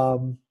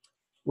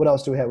 What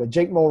else do we have? With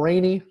Jake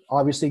Mulroney,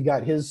 obviously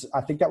got his,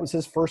 I think that was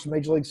his first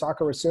Major League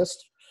Soccer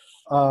assist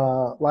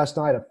last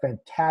night. A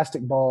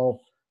fantastic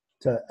ball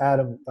to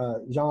Adam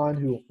John,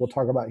 who we'll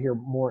talk about here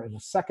more in a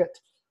second.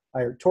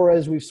 Eric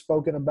Torres, we've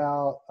spoken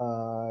about.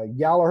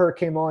 Gallagher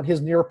came on,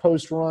 his near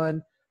post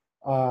run,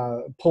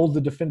 pulled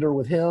the defender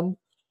with him.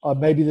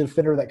 Maybe the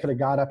defender that could have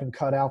got up and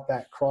cut out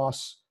that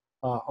cross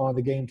on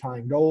the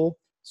game-tying goal.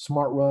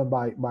 Smart run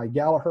by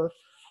Gallagher.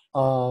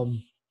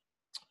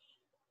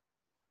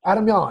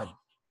 Adam Jan,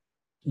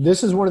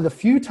 this is one of the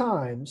few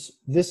times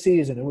this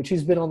season in which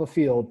he's been on the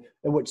field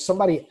in which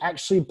somebody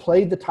actually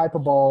played the type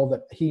of ball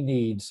that he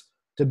needs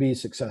to be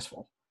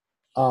successful.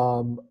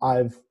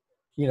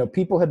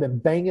 People have been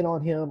banging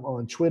on him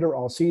on Twitter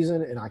all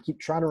season, and I keep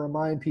trying to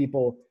remind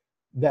people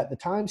that the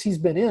times he's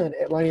been in,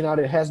 Atlanta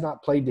United has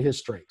not played to his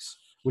strengths,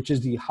 which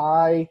is the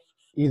high,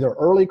 either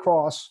early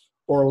cross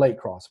or a late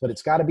cross, but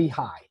it's got to be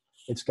high.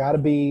 It's got to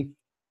be,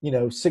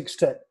 6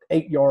 to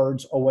 8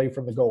 yards away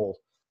from the goal.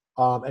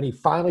 And he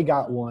finally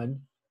got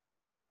one,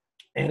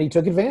 and he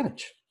took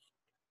advantage.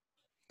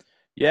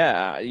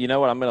 Yeah, you know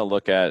what I'm going to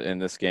look at in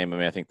this game? I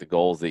mean, I think the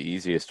goal is the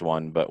easiest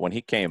one, but when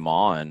he came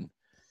on,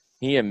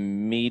 he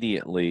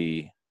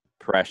immediately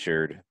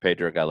pressured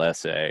Pedro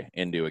Gallese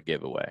into a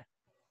giveaway.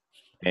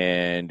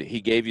 And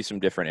he gave you some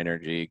different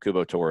energy.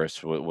 Cubo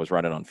Torres was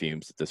running on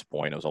fumes at this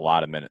point. It was a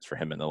lot of minutes for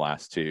him in the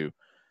last two.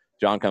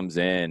 John comes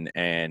in,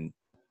 and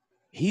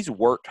he's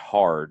worked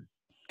hard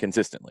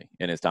consistently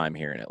in his time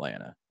here in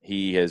Atlanta.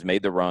 He has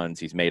made the runs.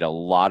 He's made a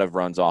lot of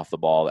runs off the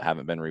ball that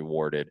haven't been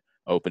rewarded,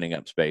 opening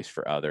up space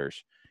for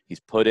others. He's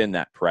put in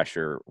that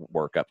pressure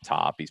work up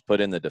top. He's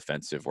put in the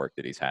defensive work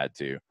that he's had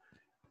to.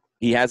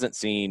 He hasn't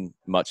seen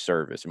much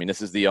service. I mean,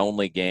 this is the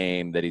only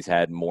game that he's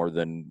had more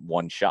than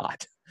one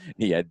shot.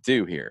 He had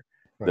two here,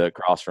 the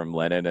cross from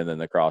Lennon and then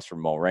the cross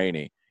from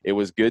Mulroney. It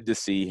was good to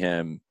see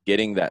him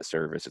getting that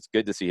service. It's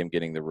good to see him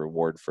getting the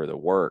reward for the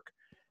work.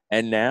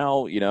 And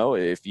now,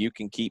 if you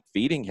can keep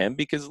feeding him,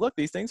 because look,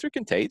 these things are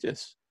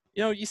contagious.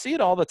 You see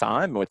it all the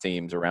time with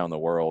teams around the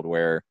world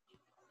where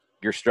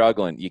you're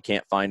struggling. You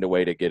can't find a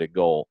way to get a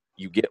goal.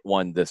 You get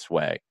one this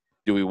way.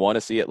 Do we want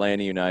to see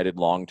Atlanta United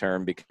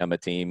long-term become a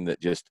team that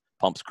just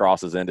pumps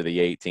crosses into the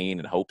 18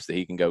 and hopes that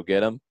he can go get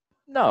them?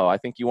 No, I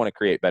think you want to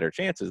create better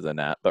chances than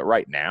that. But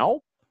right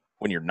now,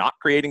 when you're not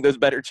creating those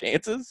better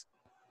chances,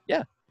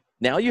 yeah,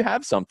 now you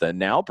have something.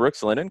 Now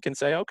Brooks Lennon can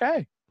say, okay,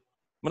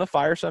 I'm going to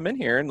fire some in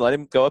here and let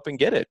him go up and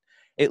get it.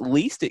 At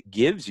least it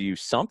gives you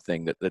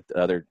something that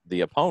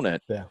the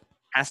opponent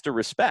has to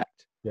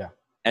respect. Yeah.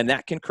 And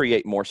that can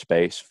create more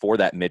space for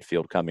that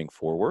midfield coming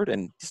forward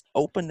and just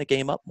open the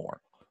game up more.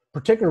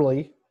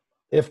 Particularly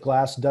if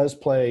Glass does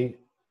play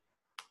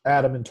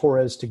Adam and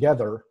Torres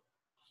together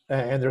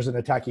and there's an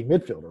attacking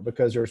midfielder,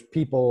 because there's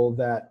people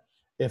that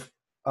if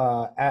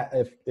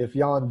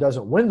Jan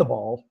doesn't win the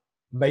ball,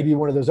 maybe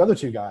one of those other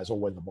two guys will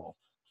win the ball,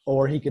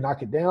 or he can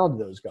knock it down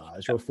to those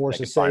guys or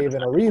force a save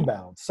and a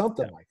rebound,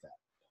 something like that.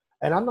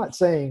 And I'm not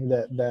saying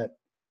that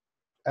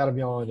Adam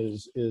Jan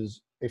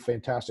is a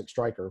fantastic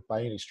striker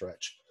by any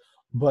stretch,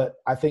 but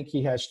I think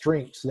he has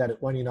strengths that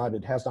Atlanta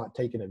United has not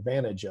taken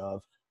advantage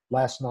of.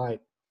 Last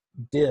night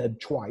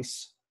did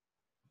twice,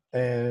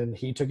 and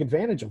he took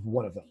advantage of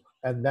one of them,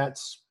 and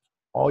that's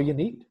all you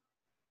need.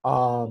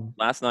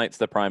 Last night's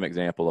the prime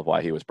example of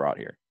why he was brought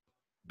here,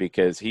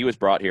 because he was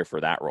brought here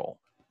for that role.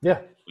 Yeah.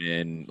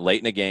 When late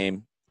in the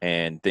game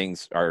and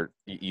things are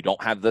 – you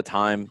don't have the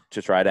time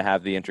to try to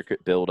have the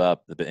intricate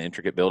build-up. The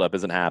intricate build-up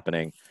isn't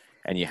happening,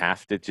 and you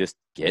have to just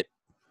get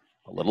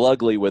a little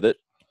ugly with it,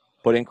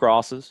 put in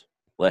crosses,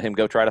 let him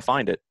go try to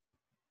find it.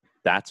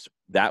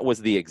 That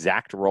was the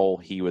exact role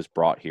he was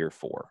brought here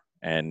for,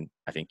 and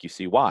I think you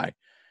see why.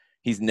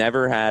 He's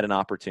never had an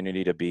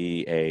opportunity to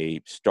be a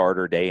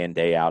starter day in,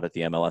 day out at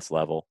the MLS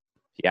level.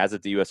 He has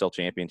at the USL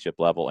Championship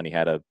level, and he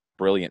had a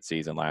brilliant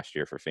season last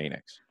year for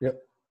Phoenix. Yep.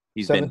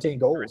 He's 17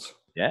 goals.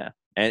 Yeah.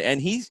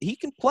 And he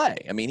can play.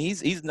 I mean,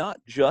 he's not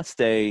just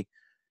a,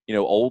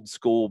 old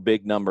school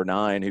big number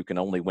 9 who can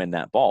only win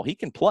that ball. He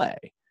can play.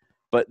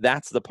 But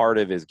that's the part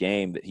of his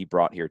game that he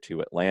brought here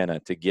to Atlanta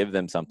to give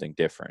them something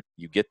different.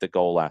 You get the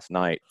goal last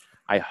night.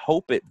 I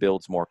hope it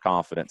builds more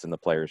confidence in the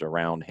players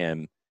around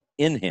him,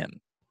 in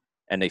him,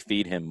 and they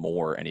feed him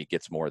more and he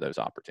gets more of those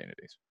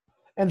opportunities.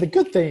 And the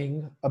good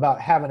thing about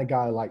having a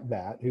guy like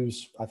that,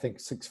 who's I think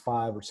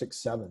 6'5" or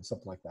 6'7",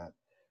 something like that,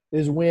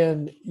 is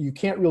when you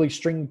can't really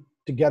string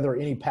together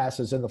any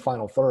passes in the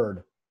final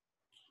third,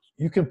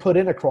 you can put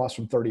in a cross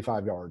from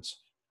 35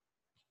 yards.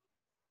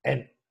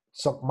 And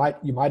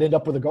you might end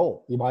up with a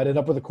goal. You might end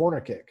up with a corner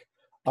kick.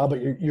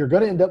 But you're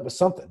going to end up with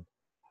something,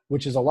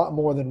 which is a lot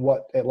more than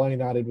what Atlanta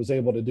United was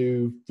able to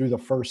do through the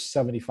first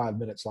 75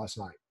 minutes last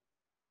night.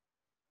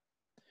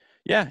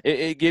 Yeah,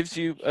 it gives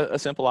you a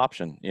simple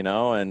option,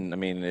 and I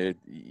mean,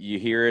 you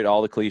hear it,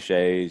 all the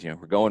cliches,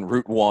 we're going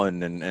route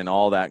one and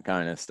all that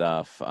kind of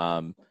stuff.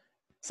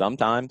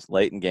 Sometimes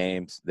late in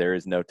games, there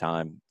is no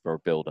time for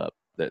build up.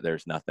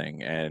 There's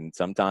nothing. And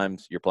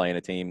sometimes you're playing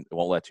a team that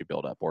won't let you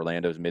build up.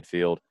 Orlando's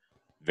midfield,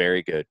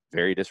 very good,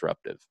 very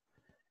disruptive.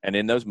 And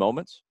in those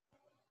moments,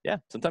 Yeah,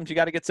 sometimes you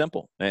got to get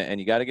simple, and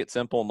you got to get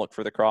simple and look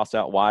for the cross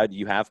out wide.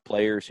 You have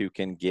players who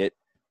can get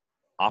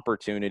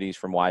opportunities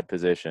from wide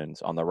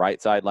positions. On the right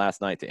side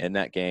last night to end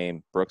that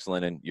game, Brooks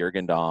Lennon,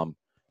 Jürgen Damm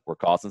were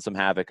causing some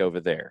havoc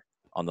over there.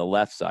 On the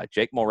left side,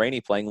 Jake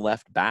Mulroney playing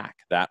left back.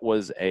 That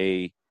was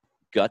a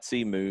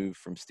gutsy move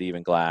from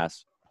Stephen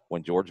Glass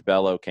when George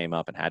Bello came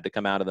up and had to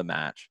come out of the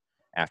match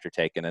after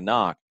taking a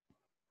knock.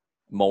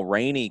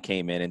 Mulroney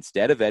came in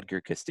instead of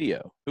Edgar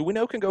Castillo, who we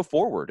know can go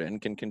forward and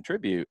can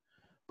contribute.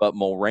 But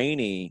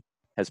Mulroney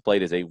has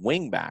played as a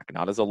wing back,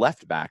 not as a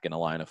left back in a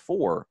line of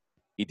four.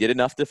 He did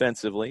enough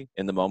defensively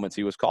in the moments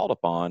he was called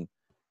upon,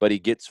 but he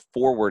gets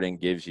forward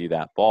and gives you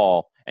that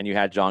ball. And you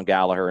had John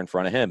Gallagher in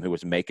front of him who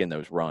was making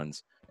those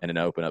runs in an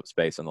open up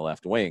space on the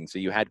left wing. So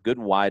you had good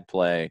wide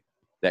play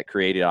that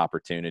created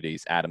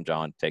opportunities. Adam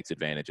John takes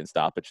advantage in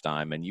stoppage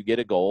time, and you get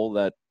a goal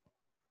that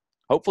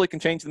hopefully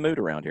can change the mood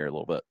around here a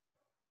little bit.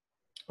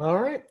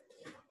 All right.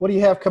 What do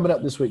you have coming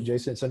up this week,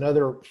 Jason? It's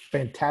another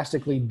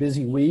fantastically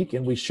busy week,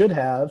 and we should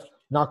have,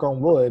 knock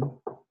on wood,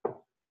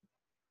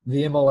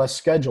 the MLS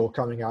schedule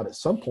coming out at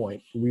some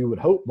point, we would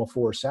hope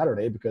before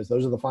Saturday, because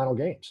those are the final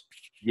games.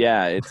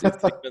 Yeah, it's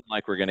even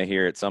like we're going to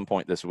hear at some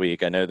point this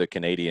week. I know the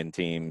Canadian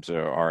teams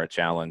are a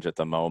challenge at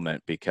the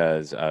moment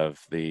because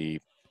of the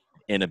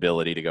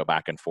inability to go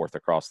back and forth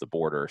across the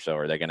border. So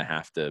are they going to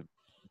have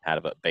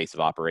a base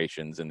of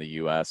operations in the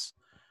U.S.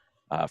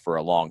 For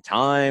a long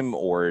time,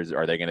 or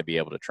are they going to be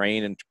able to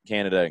train in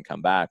Canada and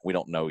come back? We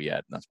don't know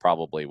yet. And that's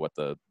probably what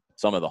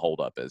some of the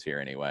holdup is here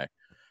anyway.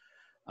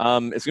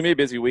 It's going to be a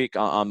busy week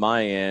on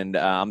my end.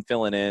 I'm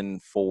filling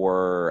in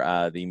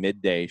for the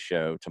midday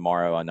show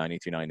tomorrow on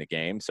 92.9 The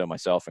Game. So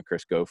myself and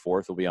Chris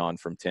Goforth will be on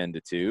from 10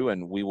 to 2,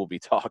 and we will be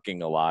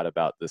talking a lot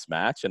about this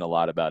match and a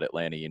lot about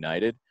Atlanta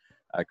United.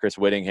 Chris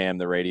Whittingham,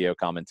 the radio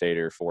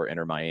commentator for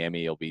Inter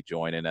Miami, will be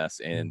joining us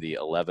in the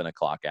 11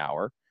 o'clock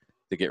hour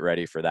to get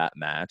ready for that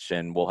match.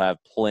 And we'll have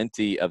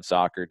plenty of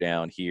soccer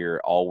down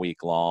here all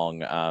week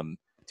long.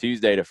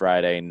 Tuesday to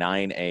Friday,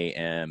 9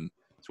 a.m.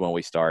 is when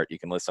we start. You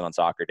can listen on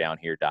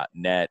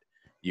soccerdownhere.net.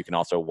 You can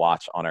also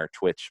watch on our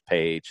Twitch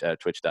page,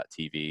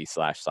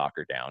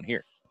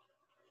 twitch.tv/soccerdownhere.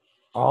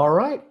 All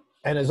right.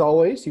 And as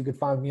always, you can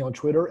find me on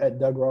Twitter at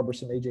Doug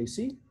Robertson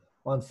AJC,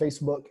 on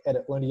Facebook at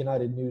Atlanta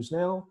United News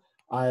Now.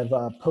 I've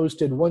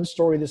posted one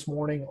story this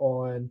morning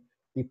on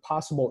the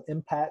possible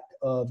impact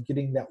of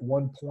getting that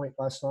 1 point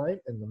last night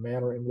and the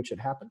manner in which it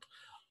happened.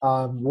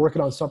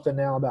 Working on something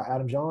now about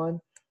Adam John.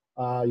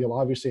 You'll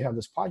obviously have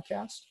this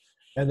podcast.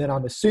 And then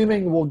I'm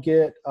assuming we'll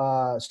get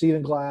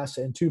Stephen Glass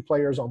and 2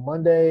 players on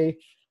Monday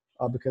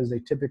because they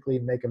typically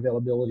make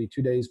availability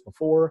 2 days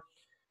before.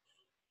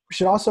 We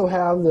should also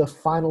have the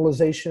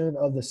finalization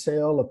of the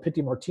sale of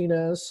Pity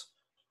Martinez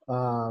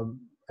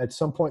at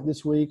some point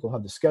this week. We'll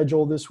have the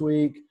schedule this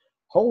week.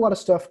 Whole lot of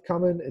stuff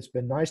coming. It's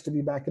been nice to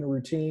be back in a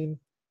routine.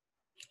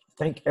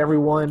 Thank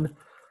everyone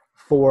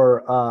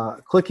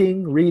for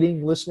clicking,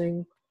 reading,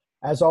 listening.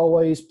 As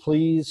always,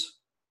 please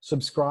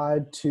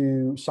subscribe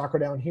to Soccer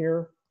Down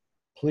Here.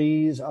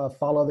 Please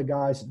follow the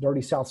guys at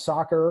Dirty South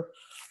Soccer.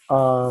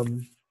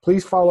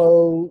 Please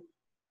follow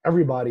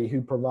everybody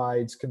who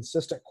provides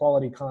consistent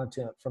quality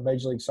content from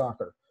Major League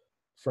Soccer.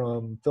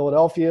 From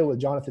Philadelphia with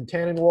Jonathan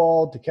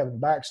Tannenwald to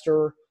Kevin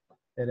Baxter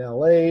in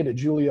LA, to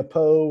Julia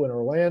Poe in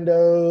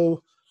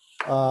Orlando,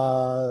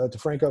 to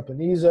Franco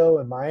Panizo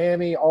in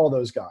Miami, all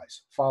those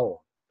guys.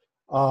 Follow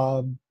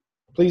them.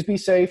 Please be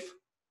safe.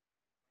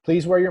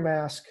 Please wear your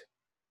mask.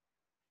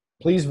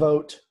 Please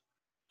vote.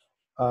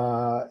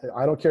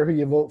 I don't care who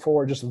you vote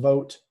for, just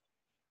vote.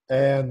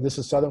 And this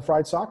is Southern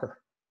Fried Soccer.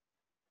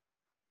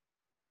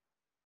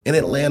 In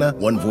Atlanta,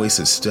 one voice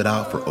has stood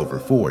out for over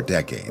 4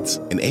 decades.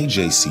 An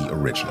AJC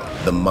original,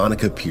 The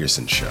Monica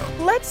Pearson Show.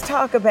 Let's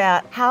talk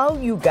about how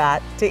you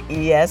got to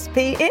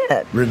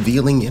ESPN.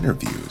 Revealing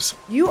interviews.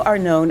 You are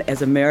known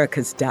as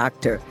America's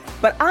doctor,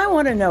 but I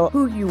want to know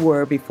who you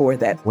were before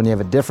that. When you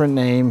have a different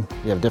name,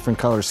 you have different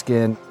color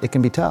skin, it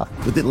can be tough.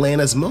 With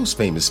Atlanta's most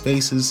famous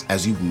faces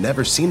as you've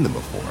never seen them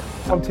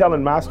before. I'm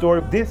telling my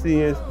story. This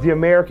is the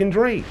American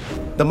dream.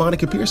 The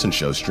Monica Pearson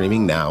Show,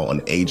 streaming now on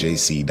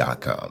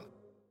AJC.com.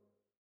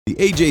 The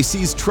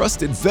AJC's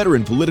trusted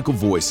veteran political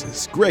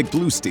voices, Greg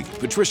Bluestein,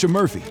 Patricia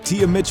Murphy,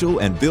 Tia Mitchell,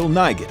 and Bill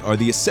Nygut, are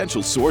the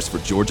essential source for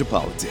Georgia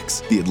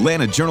politics. The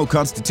Atlanta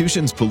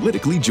Journal-Constitution's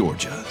Politically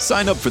Georgia.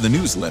 Sign up for the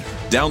newsletter,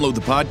 download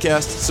the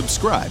podcast,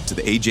 subscribe to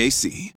the AJC.